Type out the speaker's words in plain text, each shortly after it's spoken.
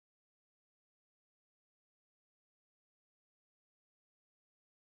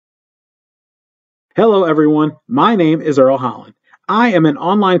Hello, everyone. My name is Earl Holland. I am an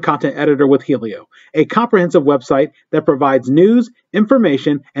online content editor with Healio, a comprehensive website that provides news,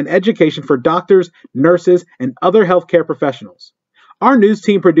 information, and education for doctors, nurses, and other healthcare professionals. Our news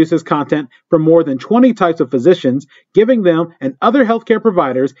team produces content for more than 20 types of physicians, giving them and other healthcare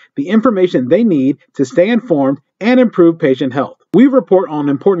providers the information they need to stay informed and improve patient health. We report on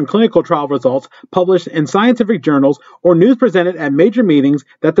important clinical trial results published in scientific journals or news presented at major meetings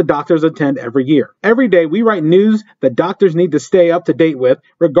that the doctors attend every year. Every day, we write news that doctors need to stay up to date with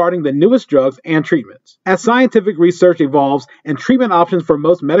regarding the newest drugs and treatments. As scientific research evolves and treatment options for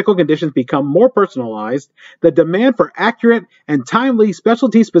most medical conditions become more personalized, the demand for accurate and timely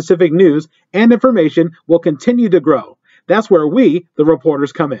specialty-specific news and information will continue to grow. That's where we, the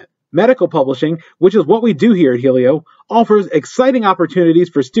reporters, come in. Medical publishing, which is what we do here at Healio, offers exciting opportunities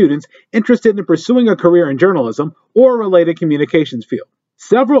for students interested in pursuing a career in journalism or a related communications field.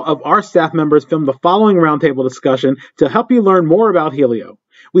 Several of our staff members filmed the following roundtable discussion to help you learn more about Healio.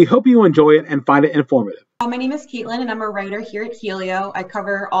 We hope you enjoy it and find it informative. My name is Caitlin, and I'm a writer here at Healio. I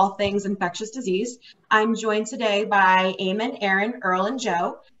cover all things infectious disease. I'm joined today by Eamon, Aaron, Earl, and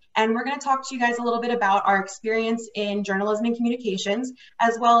Joe. And we're going to talk to you guys a little bit about our experience in journalism and communications,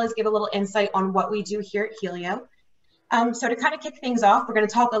 as well as give a little insight on what we do here at Healio. So to kind of kick things off, we're going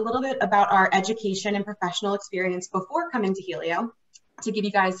to talk a little bit about our education and professional experience before coming to Healio, to give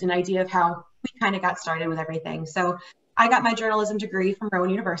you guys an idea of how we kind of got started with everything. So I got my journalism degree from Rowan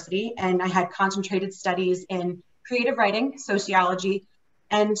University, and I had concentrated studies in creative writing, sociology,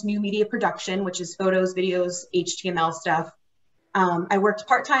 and new media production, which is photos, videos, HTML stuff. I worked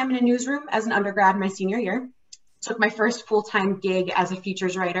part-time in a newsroom as an undergrad my senior year, took my first full-time gig as a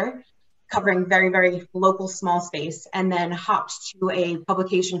features writer, covering very, very local small space, and then hopped to a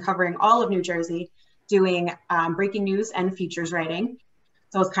publication covering all of New Jersey, doing breaking news and features writing.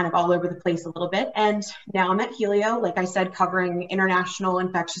 So I was kind of all over the place a little bit. And now I'm at Healio, like I said, covering international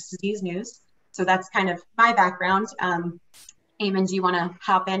infectious disease news. So that's kind of my background. Eamon, do you want to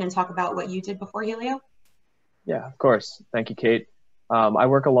hop in and talk about what you did before Healio? Yeah, of course. Thank you, Kate. I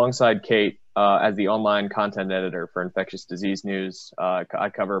work alongside Kate as the online content editor for infectious disease news. I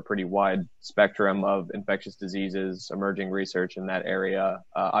cover a pretty wide spectrum of infectious diseases, emerging research in that area.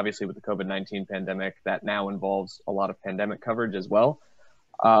 Obviously, with the COVID-19 pandemic, that now involves a lot of pandemic coverage as well.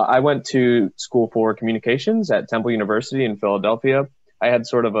 I went to school for communications at Temple University in Philadelphia. I had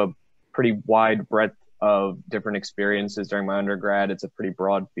sort of a pretty wide breadth of different experiences during my undergrad. It's a pretty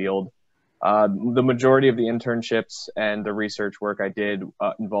broad field. The majority of the internships and the research work I did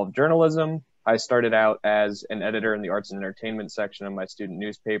involved journalism. I started out as an editor in the arts and entertainment section of my student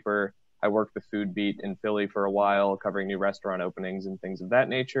newspaper. I worked the food beat in Philly for a while, covering new restaurant openings and things of that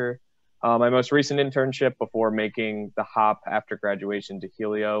nature. My most recent internship before making the hop after graduation to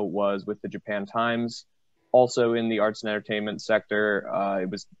Healio was with the Japan Times, also in the arts and entertainment sector.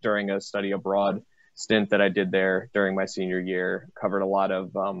 It was during a study abroad stint that I did there during my senior year, covered a lot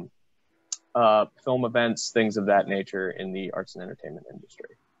of film events, things of that nature in the arts and entertainment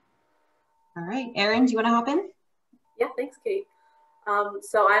industry. All right, Erin, do you want to hop in? Yeah, thanks, Kate.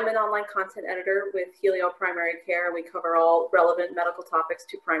 So I'm an online content editor with Healio Primary Care. We cover all relevant medical topics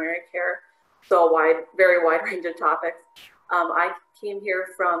to primary care, so a very wide range of topics. I came here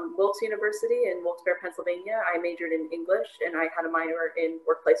from Wilkes University in Wilkes-Barre, Pennsylvania. I majored in English and I had a minor in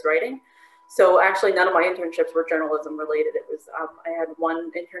workplace writing. So actually none of my internships were journalism related. It was, I had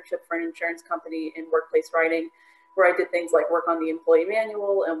one internship for an insurance company in workplace writing where I did things like work on the employee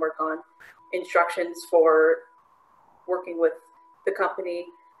manual and work on instructions for working with the company.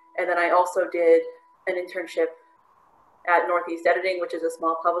 And then I also did an internship at Northeast Editing, which is a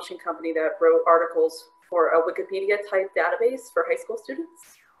small publishing company that wrote articles for a Wikipedia type database for high school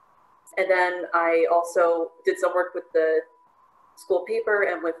students. And then I also did some work with the school paper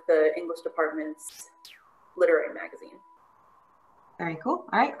and with the English department's literary magazine. Very cool.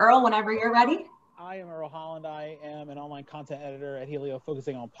 All right, Earl, whenever you're ready. I am Earl Holland. I am an online content editor at Healio,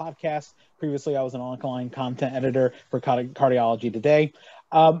 focusing on podcasts. Previously, I was an online content editor for Cardiology Today.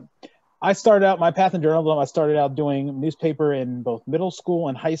 I started out my path in journalism. I started out doing newspaper in both middle school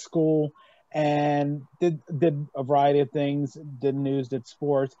and high school, and did a variety of things, did news, did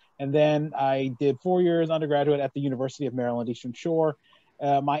sports. And then I did 4 years undergraduate at the University of Maryland, Eastern Shore.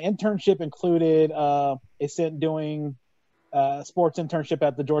 My internship included a stint doing sports internship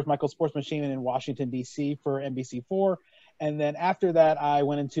at the George Michael Sports Machine in Washington, D.C. for NBC4. And then after that, I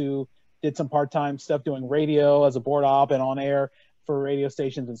did some part-time stuff doing radio as a board op and on air for radio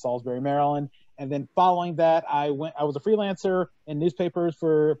stations in Salisbury, Maryland. And then following that, I was a freelancer in newspapers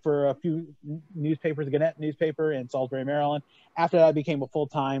for a few newspapers, Gannett newspaper in Salisbury, Maryland. After that, I became a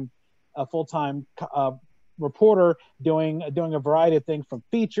full-time a full-time reporter doing a variety of things, from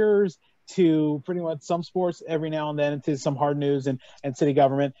features to pretty much some sports every now and then, to some hard news and city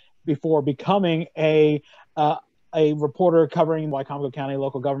government, before becoming a reporter covering Wycomico County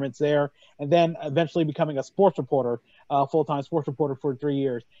local governments there, and then eventually becoming a sports reporter, full-time sports reporter for 3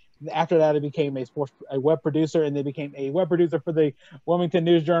 years. After that, it became a web producer, and they became a web producer for the Wilmington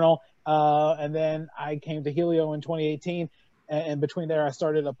News Journal. And then I came to Healio in 2018, and between there, I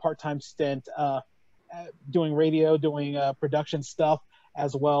started a part-time stint doing radio, doing production stuff,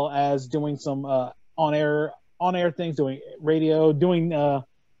 as well as doing some on-air things, doing radio, doing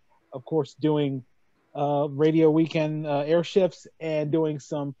of course doing radio weekend air shifts, and doing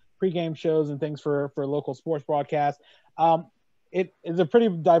some pregame shows and things for local sports broadcasts. It is a pretty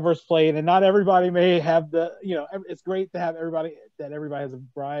diverse plate, and not everybody may have it's great to have everybody has a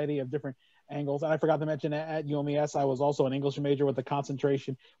variety of different angles. And I forgot to mention, at UMES, I was also an English major with a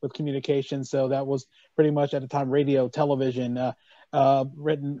concentration with communication. So that was pretty much, at the time, radio, television,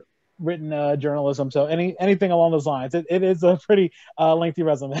 written journalism. So anything along those lines. It is a pretty lengthy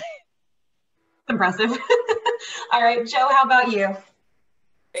resume. Impressive. All right, Joe, how about you?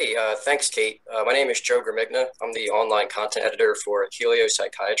 Hey, thanks, Kate. My name is Joe Gramigna. I'm the online content editor for Healio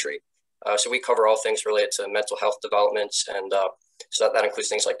Psychiatry. So we cover all things related to mental health developments, and so that includes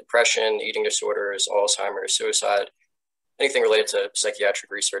things like depression, eating disorders, Alzheimer's, suicide, anything related to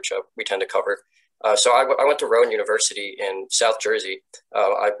psychiatric research we tend to cover. So I went to Rowan University in South Jersey.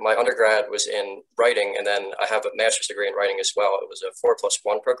 My undergrad was in writing, and then I have a master's degree in writing as well. It was a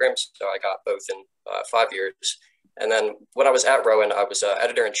 4+1 program, so I got both in 5 years. And then when I was at Rowan, I was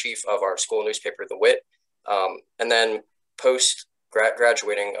editor-in-chief of our school newspaper, The Wit. And then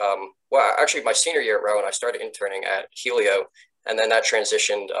post-graduating, well, actually my senior year at Rowan, I started interning at Healio, and then that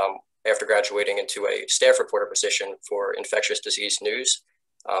transitioned after graduating into a staff reporter position for infectious disease news,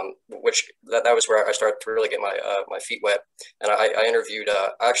 which that was where I started to really get my feet wet. And I interviewed,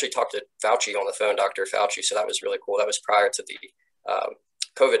 I actually talked to Fauci on the phone, Dr. Fauci, so that was really cool. That was prior to the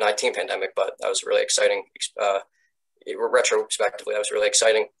COVID-19 pandemic, but that was really exciting. Retrospectively, that was really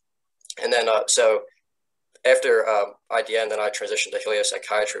exciting. And then, so after IDN, then I transitioned to Healio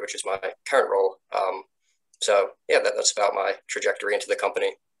Psychiatry, which is my current role. So yeah, that's about my trajectory into the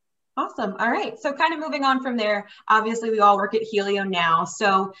company. Awesome. All right. So kind of moving on from there, obviously we all work at Healio now.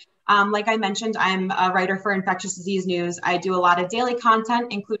 So like I mentioned, I'm a writer for infectious disease news. I do a lot of daily content,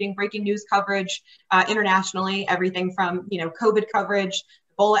 including breaking news coverage internationally, everything from, COVID coverage,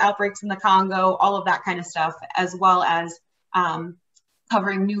 Ebola outbreaks in the Congo, all of that kind of stuff, as well as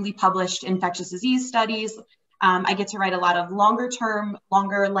covering newly published infectious disease studies. I get to write a lot of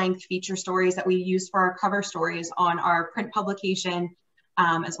longer length feature stories that we use for our cover stories on our print publication,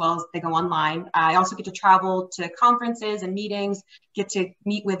 as well as they go online. I also get to travel to conferences and meetings, get to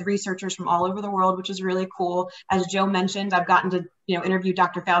meet with researchers from all over the world, which is really cool. As Joe mentioned, I've gotten to interview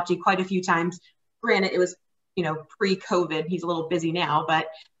Dr. Fauci quite a few times. Granted, it was pre-COVID. He's a little busy now, but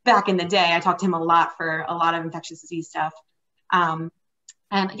back in the day, I talked to him a lot for a lot of infectious disease stuff.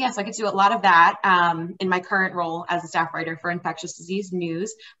 And yes, I get to do a lot of that in my current role as a staff writer for infectious disease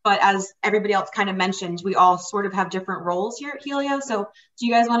news. But as everybody else kind of mentioned, we all sort of have different roles here at Healio. So do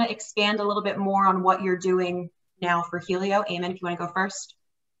you guys want to expand a little bit more on what you're doing now for Healio? Eamon, if you want to go first.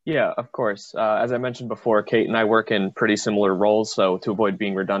 Yeah, of course. As I mentioned before, Kate and I work in pretty similar roles. So to avoid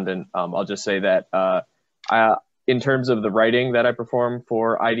being redundant, I'll just say that in terms of the writing that I perform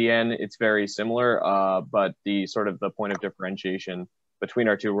for IDN, it's very similar, but the point of differentiation between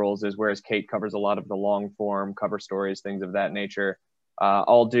our two roles is, whereas Kate covers a lot of the long form cover stories, things of that nature,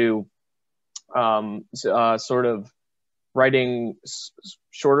 I'll do sort of writing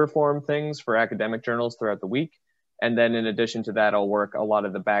shorter form things for academic journals throughout the week. And then in addition to that, I'll work a lot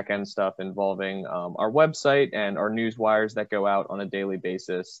of the back end stuff involving our website and our news wires that go out on a daily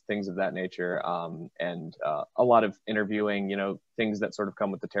basis, things of that nature, and a lot of interviewing, things that sort of come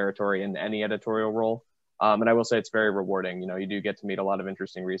with the territory in any editorial role. And I will say it's very rewarding. You do get to meet a lot of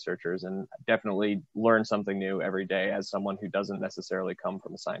interesting researchers and definitely learn something new every day as someone who doesn't necessarily come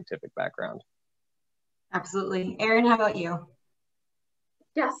from a scientific background. Absolutely. Erin, how about you?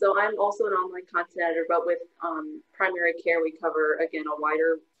 Yeah, so I'm also an online content editor, but with primary care, we cover, again, a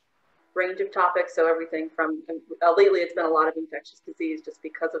wider range of topics. So everything from, lately it's been a lot of infectious disease just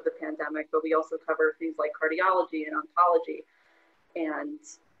because of the pandemic, but we also cover things like cardiology and oncology and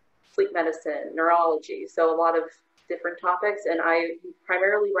sleep medicine, neurology. So a lot of different topics. And I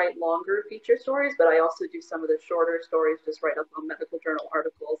primarily write longer feature stories, but I also do some of the shorter stories, just write up on medical journal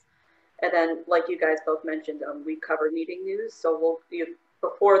articles. And then, like you guys both mentioned, we cover meeting news. So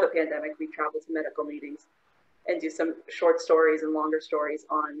before the pandemic, we traveled to medical meetings and do some short stories and longer stories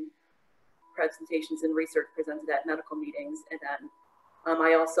on presentations and research presented at medical meetings. And then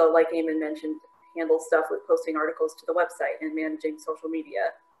I also, like Eamon mentioned, handle stuff with posting articles to the website and managing social media.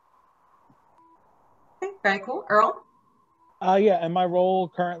 Okay, very cool. Earl? Yeah, in my role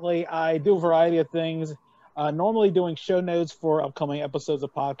currently, I do a variety of things. Normally doing show notes for upcoming episodes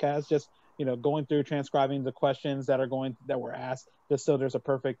of podcasts, just going through transcribing the questions that were asked, just so there's a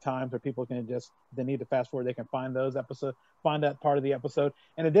perfect time for people can just, if they need to fast forward, they can find that part of the episode.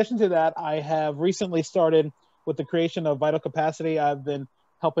 In addition to that, I have recently started with the creation of Vital Capacity. I've been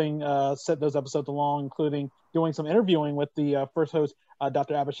helping set those episodes along, including doing some interviewing with the first host,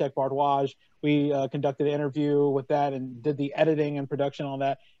 Dr. Abhishek Bhardwaj. We conducted an interview with that and did the editing and production on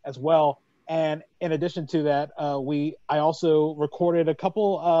that as well. And in addition to that, I also recorded a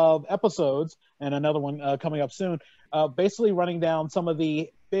couple of episodes and another one coming up soon, basically running down some of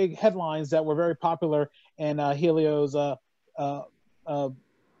the big headlines that were very popular in Healio's,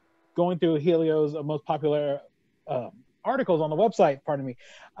 going through Healio's most popular articles on the website, pardon me.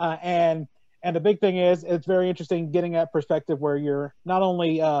 And the big thing is, it's very interesting getting that perspective where you're not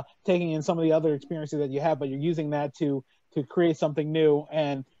only taking in some of the other experiences that you have, but you're using that to create something new.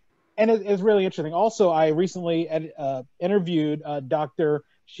 And it's really interesting. Also, I recently interviewed Dr.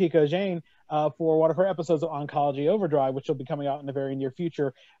 Shika Jain for one of her episodes of Oncology Overdrive, which will be coming out in the very near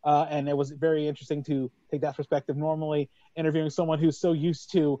future. And it was very interesting to take that perspective. Normally, interviewing someone who's so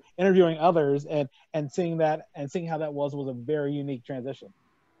used to interviewing others and seeing how that was a very unique transition.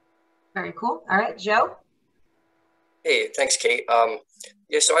 Very cool. All right, Joe? Hey, thanks, Kate.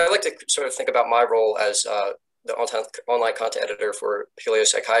 Yeah, so I like to sort of think about my role as the online content editor for Healio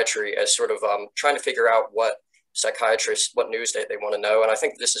Psychiatry as sort of trying to figure out what psychiatrists, what news they want to know. And I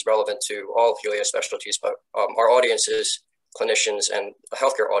think this is relevant to all Healio specialties, but our audience is clinicians and a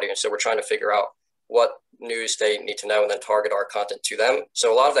healthcare audience. So we're trying to figure out what news they need to know and then target our content to them.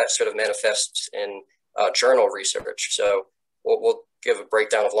 So a lot of that sort of manifests in journal research. So we'll give a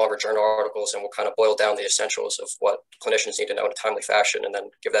breakdown of longer journal articles and we'll kind of boil down the essentials of what clinicians need to know in a timely fashion and then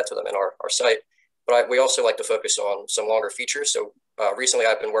give that to them in our site. But we also like to focus on some longer features. So recently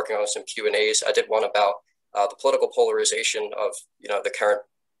I've been working on some Q&As. I did one about the political polarization of the current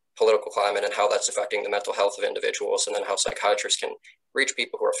political climate and how that's affecting the mental health of individuals, and then how psychiatrists can reach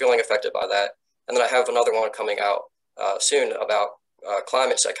people who are feeling affected by that. And then I have another one coming out soon about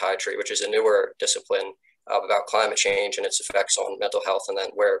climate psychiatry, which is a newer discipline about climate change and its effects on mental health, and then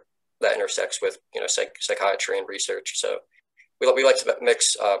where that intersects with psychiatry and research. So we like to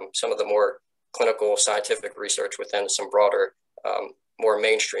mix some of the more clinical scientific research within some broader, more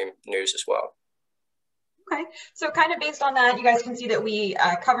mainstream news as well. Okay, so kind of based on that, you guys can see that we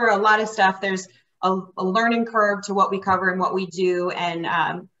cover a lot of stuff. There's a learning curve to what we cover and what we do.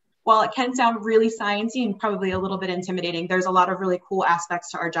 And while it can sound really sciencey and probably a little bit intimidating, there's a lot of really cool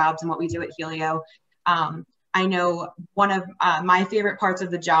aspects to our jobs and what we do at Healio. I know one of my favorite parts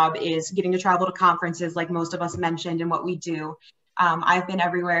of the job is getting to travel to conferences like most of us mentioned and what we do. I've been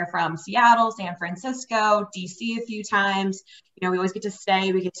everywhere from Seattle, San Francisco, DC a few times. We always get to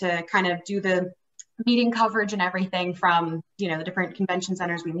stay. We get to kind of do the meeting coverage and everything from, the different convention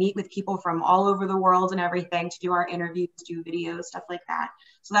centers. We meet with people from all over the world and everything to do our interviews, do videos, stuff like that.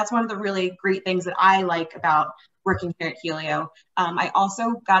 So that's one of the really great things that I like about working here at Healio. I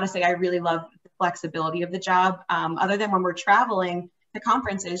also got to say, I really love the flexibility of the job. Other than when we're traveling to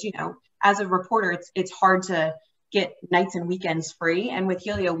conferences, as a reporter, it's hard to get nights and weekends free. And with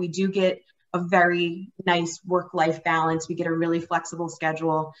Healio, we do get a very nice work-life balance. We get a really flexible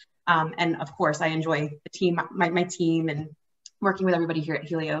schedule. And of course, I enjoy the team, my team, and working with everybody here at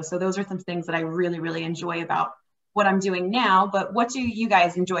Healio. So those are some things that I really, really enjoy about what I'm doing now. But what do you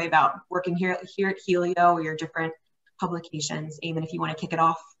guys enjoy about working here at Healio or your different publications? Eamon, if you want to kick it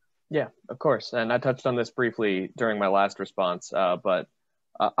off. Yeah, of course. And I touched on this briefly during my last response, but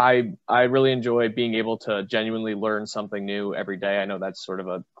I really enjoy being able to genuinely learn something new every day. I know that's sort of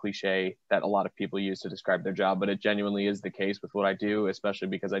a cliche that a lot of people use to describe their job, but it genuinely is the case with what I do, especially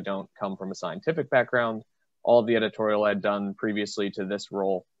because I don't come from a scientific background. All of the editorial I'd done previously to this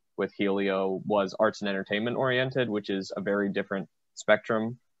role with Healio was arts and entertainment oriented, which is a very different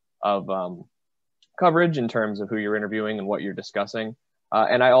spectrum of coverage in terms of who you're interviewing and what you're discussing.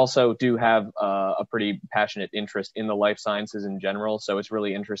 And I also do have a pretty passionate interest in the life sciences in general. So it's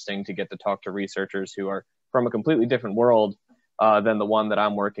really interesting to get to talk to researchers who are from a completely different world than the one that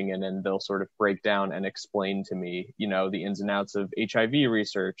I'm working in. And they'll sort of break down and explain to me, the ins and outs of HIV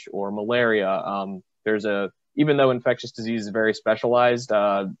research or malaria. Even though infectious disease is very specialized,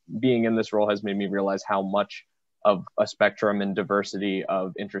 being in this role has made me realize how much of a spectrum and diversity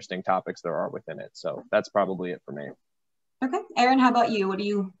of interesting topics there are within it. So that's probably it for me. Okay, Erin, how about you? What do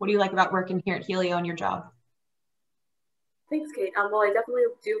you like about working here at Healio and your job? Thanks, Kate. Well, I definitely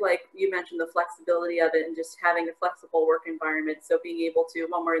do, like you mentioned, the flexibility of it and just having a flexible work environment. So being able to,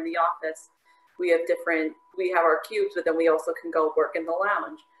 when we're in the office, we have our cubes, but then we also can go work in the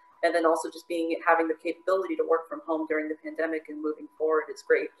lounge. And then also just having the capability to work from home during the pandemic and moving forward is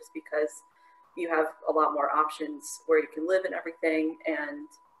great, just because you have a lot more options where you can live and everything. And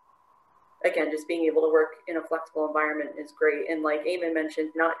again, just being able to work in a flexible environment is great. And like Eamon mentioned,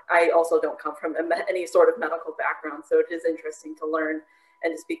 I also don't come from any sort of medical background, so it is interesting to learn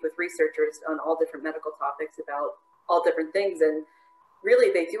and to speak with researchers on all different medical topics about all different things. And really,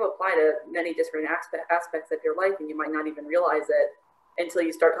 they do apply to many different aspects of your life, and you might not even realize it until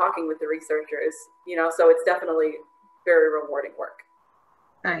you start talking with the researchers, so it's definitely very rewarding work.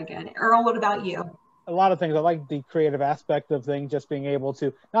 Very good. Earl, what about you? A lot of things. I like the creative aspect of things, just being able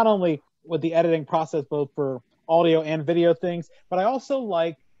to, not only with the editing process, both for audio and video things, but I also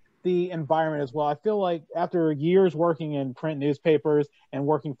like the environment as well. I feel like after years working in print newspapers and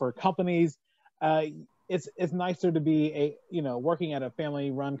working for companies, it's nicer to be working at a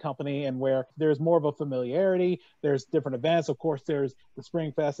family-run company, and where there's more of a familiarity. There's different events. Of course, there's the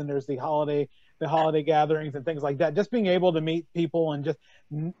Spring Fest and there's the holiday gatherings and things like that. Just being able to meet people and just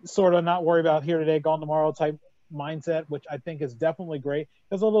sort of not worry about here today, gone tomorrow type mindset, which I think is definitely great,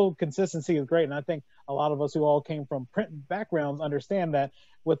 because a little consistency is great. And I think a lot of us who all came from print backgrounds understand that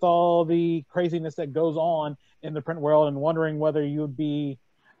with all the craziness that goes on in the print world, and wondering whether you would be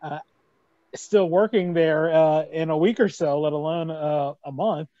still working there in a week or so, let alone a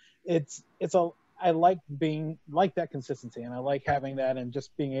month. I like that consistency, and I like having that, and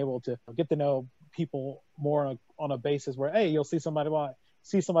just being able to get to know people more on a basis where, hey, you'll see somebody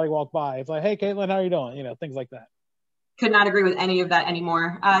walk by. It's like, hey, Caitlin, how are you doing? Things like that. Could not agree with any of that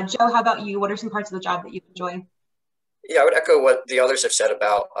anymore. Joe, how about you? What are some parts of the job that you enjoy? Yeah, I would echo what the others have said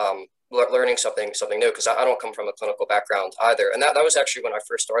about learning something new, because I don't come from a clinical background either. And that was actually when I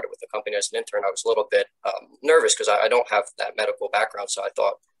first started with the company as an intern. I was a little bit nervous because I don't have that medical background. So I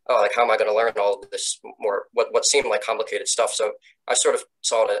thought, how am I going to learn all of this more, what seemed like complicated stuff? So I sort of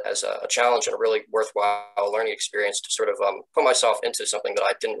saw it as a challenge and a really worthwhile learning experience to sort of put myself into something that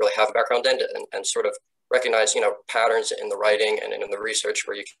I didn't really have a background in, and sort of recognize, patterns in the writing and in the research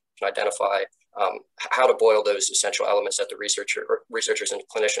where you can identify how to boil those essential elements that the researchers and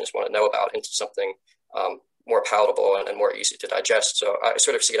clinicians want to know about into something more palatable and more easy to digest. So I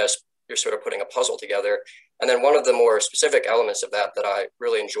sort of see it as you're sort of putting a puzzle together. And then one of the more specific elements of that I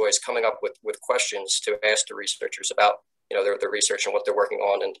really enjoy is coming up with questions to ask the researchers about, their research and what they're working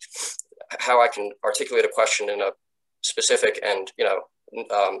on, and how I can articulate a question in a specific and,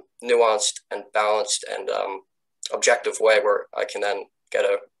 nuanced and balanced and objective way where I can then get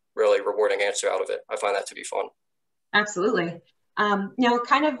a really rewarding answer out of it. I find that to be fun. Absolutely.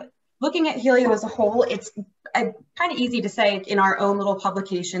 Kind of looking at Healio as a whole, it's kind of easy to say in our own little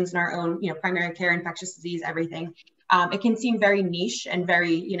publications, in our own, primary care, infectious disease, everything. It can seem very niche and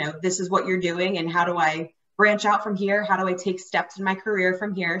very, this is what you're doing, and how do I branch out from here? How do I take steps in my career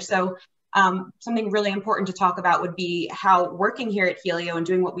from here? So something really important to talk about would be how working here at Healio and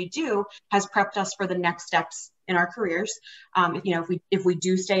doing what we do has prepped us for the next steps in our careers. If we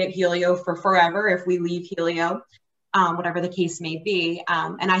do stay at Healio for forever, if we leave Healio, whatever the case may be.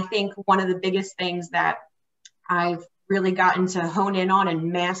 And I think one of the biggest things that I've really gotten to hone in on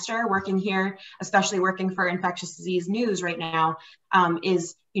and master working here, especially working for infectious disease news right now,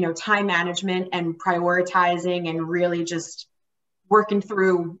 is, time management and prioritizing, and really just working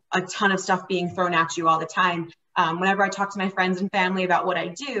through a ton of stuff being thrown at you all the time. Whenever I talk to my friends and family about what I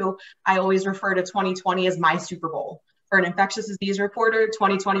do, I always refer to 2020 as my Super Bowl. For an infectious disease reporter,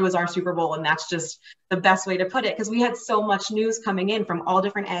 2020 was our Super Bowl, and that's just the best way to put it, because we had so much news coming in from all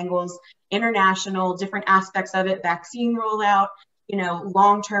different angles, international, different aspects of it, vaccine rollout,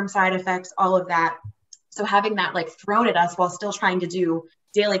 long-term side effects, all of that. So having that thrown at us while still trying to do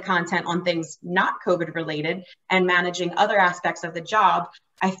daily content on things not COVID related and managing other aspects of the job,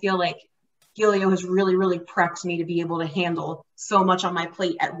 I feel like Healio has really, really prepped me to be able to handle so much on my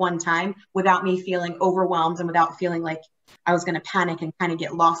plate at one time without me feeling overwhelmed and without feeling like I was going to panic and kind of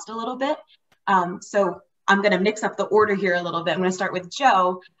get lost a little bit. So I'm going to mix up the order here a little bit. I'm going to start with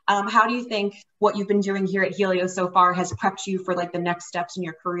Joe. How do you think what you've been doing here at Healio so far has prepped you for the next steps in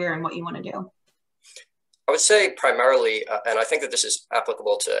your career and what you want to do? I would say primarily, and I think that this is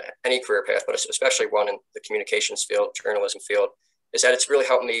applicable to any career path, but especially one in the communications field, journalism field, is that it's really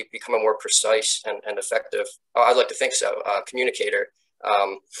helped me become a more precise and effective, I'd like to think so, communicator.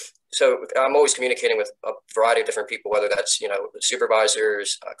 So I'm always communicating with a variety of different people, whether that's,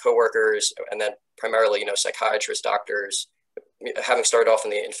 supervisors, coworkers, and then primarily, psychiatrists, doctors, having started off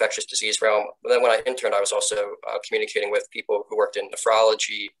in the infectious disease realm. But then when I interned, I was also communicating with people who worked in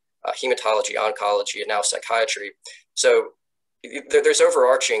nephrology, hematology, oncology, and now psychiatry. So there's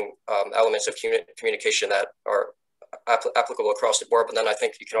overarching elements of communication that are applicable across the board. But then I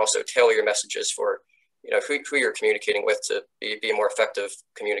think you can also tailor your messages for who you're communicating with to be a more effective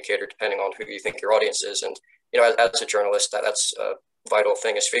communicator, depending on who you think your audience is. And as a journalist, that's a vital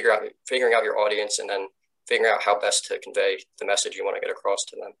thing, is figuring out your audience and then figuring out how best to convey the message you want to get across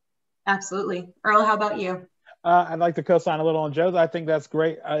to them. Absolutely. Earl, how about you? I'd like to co-sign a little on Joe's. I think that's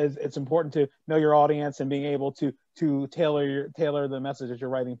great. It's important to know your audience and being able to tailor the message that you're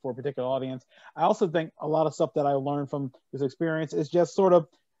writing for a particular audience. I also think a lot of stuff that I learned from this experience is just sort of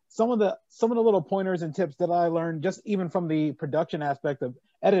some of the little pointers and tips that I learned just even from the production aspect of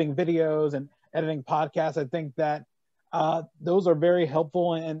editing videos and editing podcasts. I think that those are very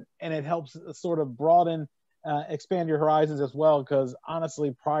helpful, and it helps sort of broaden, expand your horizons as well. Because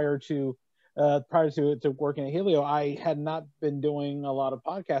honestly, prior to working at Healio, I had not been doing a lot of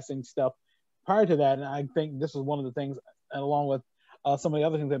podcasting stuff prior to that, and I think this is one of the things, along with some of the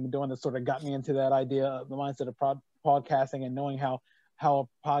other things I've been doing, that sort of got me into that idea, the mindset of podcasting, and knowing how a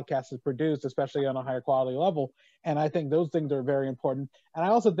podcast is produced, especially on a higher quality level. And I think those things are very important. And I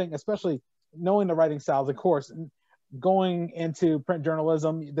also think, especially knowing the writing styles, of course, going into print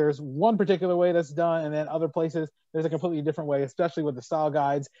journalism, there's one particular way that's done, and then other places there's a completely different way, especially with the style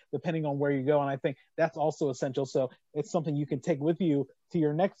guides, depending on where you go. And I think that's also essential. So it's something you can take with you to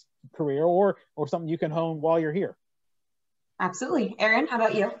your next career, or something you can hone while you're here. Absolutely. Erin, how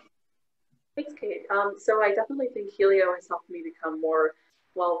about you? Thanks, Kate. So I definitely think Healio has helped me become more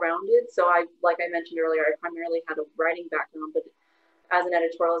well-rounded. So like I mentioned earlier, I primarily had a writing background, but as an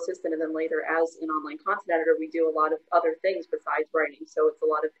editorial assistant and then later as an online content editor, we do a lot of other things besides writing. So it's a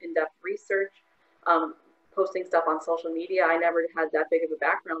lot of in-depth research, posting stuff on social media. I never had that big of a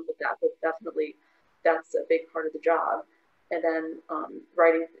background with that, but definitely that's a big part of the job. And then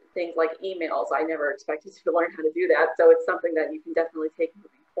writing things like emails, I never expected to learn how to do that. So it's something that you can definitely take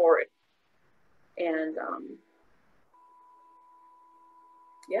moving forward. And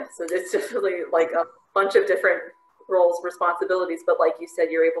yeah, so it's definitely like a bunch of different roles, responsibilities, but like you said,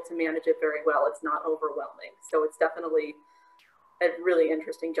 you're able to manage it very well. It's not overwhelming. So it's definitely a really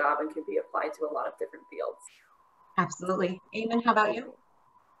interesting job and can be applied to a lot of different fields. Absolutely. Eamon, how about you?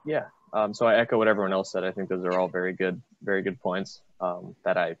 Yeah. So I echo what everyone else said. I think those are all very good points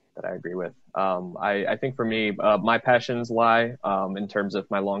that I agree with. I think for me, my passions lie in terms of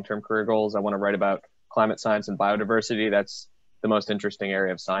my long-term career goals. I want to write about climate science and biodiversity. That's the most interesting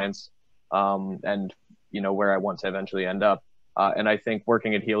area of science, and where I want to eventually end up. And I think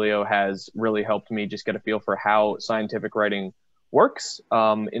working at Healio has really helped me just get a feel for how scientific writing works,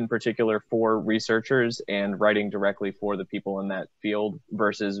 in particular for researchers, and writing directly for the people in that field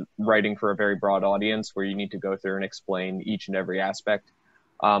versus writing for a very broad audience where you need to go through and explain each and every aspect.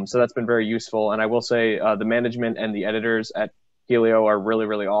 So that's been very useful. And I will say the management and the editors at Healio are really,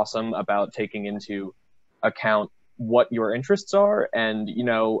 really awesome about taking into account what your interests are. And,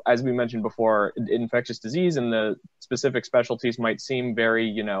 as we mentioned before, infectious disease and the specific specialties might seem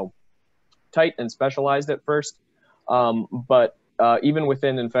very, tight and specialized at first. But even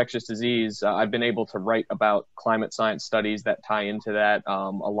within infectious disease, I've been able to write about climate science studies that tie into that. A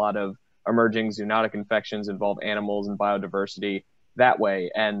lot of emerging zoonotic infections involve animals and biodiversity that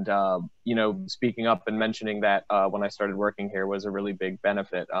way. And, speaking up and mentioning that when I started working here was a really big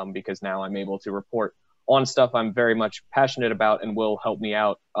benefit, because now I'm able to report on stuff I'm very much passionate about and will help me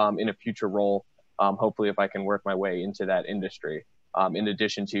out in a future role, hopefully if I can work my way into that industry, in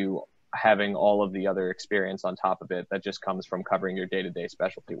addition to having all of the other experience on top of it that just comes from covering your day-to-day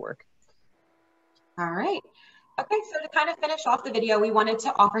specialty work. All right. Okay, so to kind of finish off the video, we wanted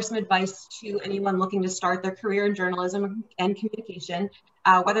to offer some advice to anyone looking to start their career in journalism and communication,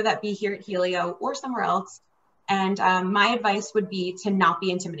 whether that be here at Healio or somewhere else. And my advice would be to not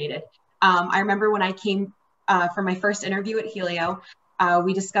be intimidated. I remember when I came for my first interview at Healio,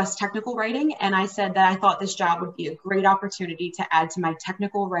 we discussed technical writing, and I said that I thought this job would be a great opportunity to add to my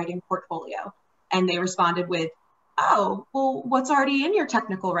technical writing portfolio. And they responded with, "Oh, well, what's already in your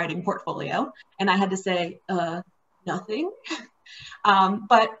technical writing portfolio?" And I had to say, nothing.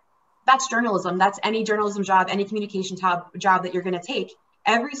 But that's journalism. That's any journalism job, any communication job that you're going to take.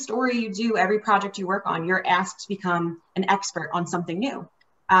 Every story you do, every project you work on, you're asked to become an expert on something new.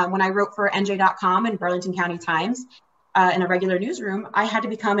 When I wrote for NJ.com and Burlington County Times in a regular newsroom, I had to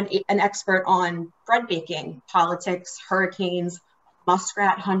become an expert on bread baking, politics, hurricanes,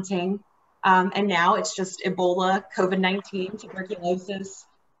 muskrat hunting, and now it's just Ebola, COVID-19, tuberculosis,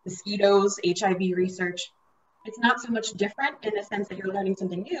 mosquitoes, HIV research. It's not so much different in the sense that you're learning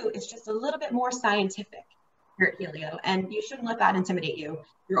something new. It's just a little bit more scientific here at Healio, and you shouldn't let that intimidate you.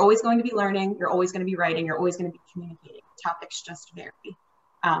 You're always going to be learning. You're always going to be writing. You're always going to be communicating. Topics just vary.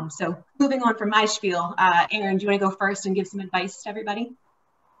 So moving on from my spiel, Erin, do you want to go first and give some advice to everybody?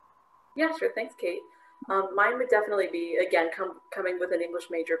 Yeah, sure. Thanks, Kate. Mine would definitely be, again, coming with an English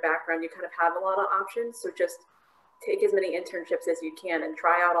major background, you kind of have a lot of options. So just take as many internships as you can and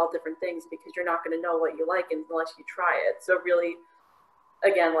try out all different things, because you're not going to know what you like unless you try it. So really,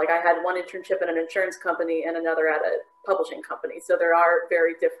 again, like I had one internship at an insurance company and another at a publishing company. So there are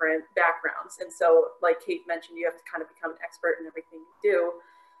very different backgrounds. And so like Kate mentioned, you have to kind of become an expert in everything you do.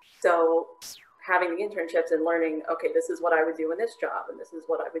 So having the internships and learning, okay, this is what I would do in this job and this is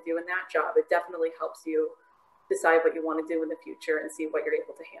what I would do in that job, it definitely helps you decide what you want to do in the future and see what you're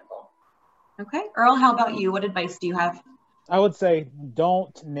able to handle. Okay, Earl, how about you? What advice do you have? I would say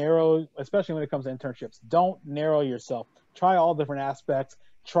don't narrow, especially when it comes to internships, don't narrow yourself. Try all different aspects.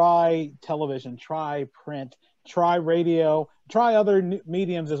 Try television, try print, try radio, try other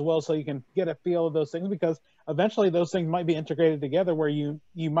mediums as well, so you can get a feel of those things, because eventually those things might be integrated together where you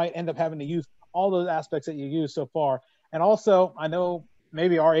might end up having to use all those aspects that you use so far. And also, I know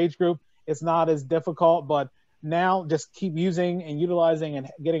maybe our age group, it's not as difficult, but now just keep using and utilizing and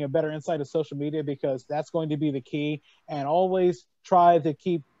getting a better insight of social media, because that's going to be the key. And always try to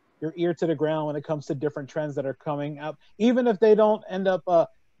keep your ear to the ground when it comes to different trends that are coming up. Even if they don't end up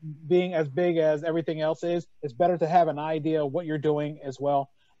being as big as everything else is, it's better to have an idea of what you're doing as well.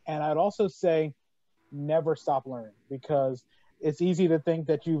 And I'd also say never stop learning, because it's easy to think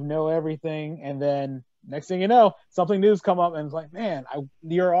that you know everything, and then next thing you know, something new's come up and it's like, man,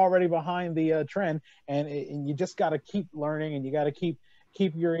 you're already behind the trend, and you just got to keep learning, and you got to keep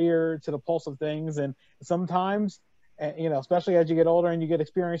your ear to the pulse of things. And sometimes, especially as you get older and you get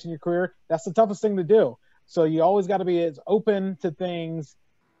experience in your career, that's the toughest thing to do. So you always got to be as open to things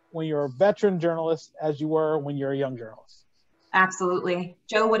when you're a veteran journalist as you were when you're a young journalist. Absolutely.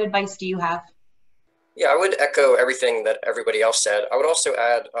 Joe, what advice do you have? Yeah, I would echo everything that everybody else said. I would also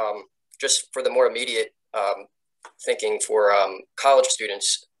add, just for the more immediate thinking for college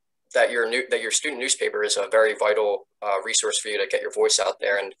students, that your student newspaper is a very vital resource for you to get your voice out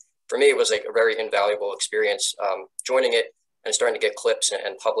there. And for me, it was like a very invaluable experience joining it and starting to get clips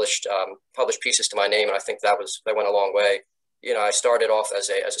and published pieces to my name. And I think that went a long way. I started off as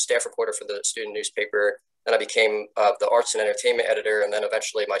a staff reporter for the student newspaper. Then I became the arts and entertainment editor. And then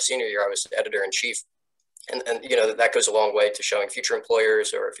eventually my senior year, I was editor in chief. And that goes a long way to showing future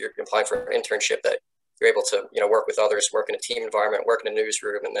employers, or if you're applying for an internship, that you're able to work with others, work in a team environment, work in a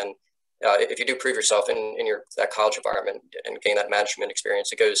newsroom, and then if you do prove yourself in that college environment and gain that management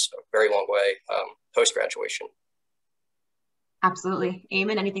experience, it goes a very long way post graduation. Absolutely.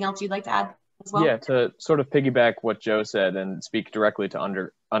 Eamon, anything else you'd like to add as well? Yeah, to sort of piggyback what Joe said and speak directly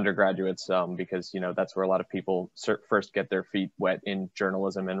to undergraduates, because that's where a lot of people first get their feet wet in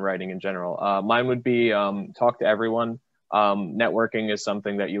journalism and writing in general. Mine would be talk to everyone. Networking is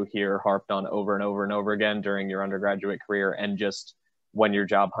something that you hear harped on over and over and over again during your undergraduate career, and just when you're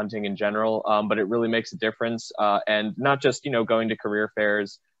job hunting in general. But it really makes a difference, and not just going to career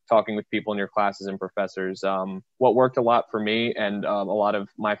fairs, talking with people in your classes and professors. What worked a lot for me and a lot of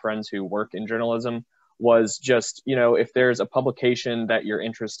my friends who work in journalism was just, if there's a publication that you're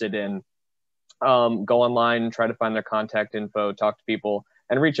interested in, go online, try to find their contact info, talk to people,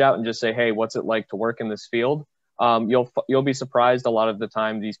 and reach out and just say, hey, what's it like to work in this field? You'll be surprised a lot of the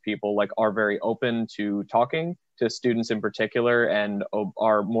time these people are very open to talking to students in particular, and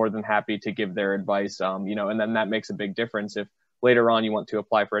are more than happy to give their advice, and then that makes a big difference. If later on you want to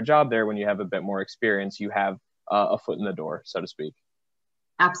apply for a job there, when you have a bit more experience, you have a foot in the door, so to speak.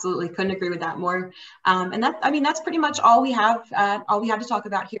 Absolutely, couldn't agree with that more. And that's pretty much all we have to talk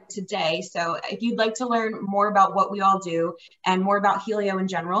about here today. So if you'd like to learn more about what we all do and more about Healio in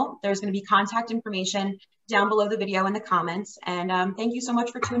general, there's going to be contact information down below the video in the comments. And thank you so much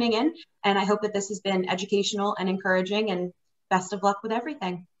for tuning in. And I hope that this has been educational and encouraging, and best of luck with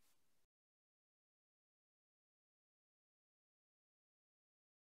everything.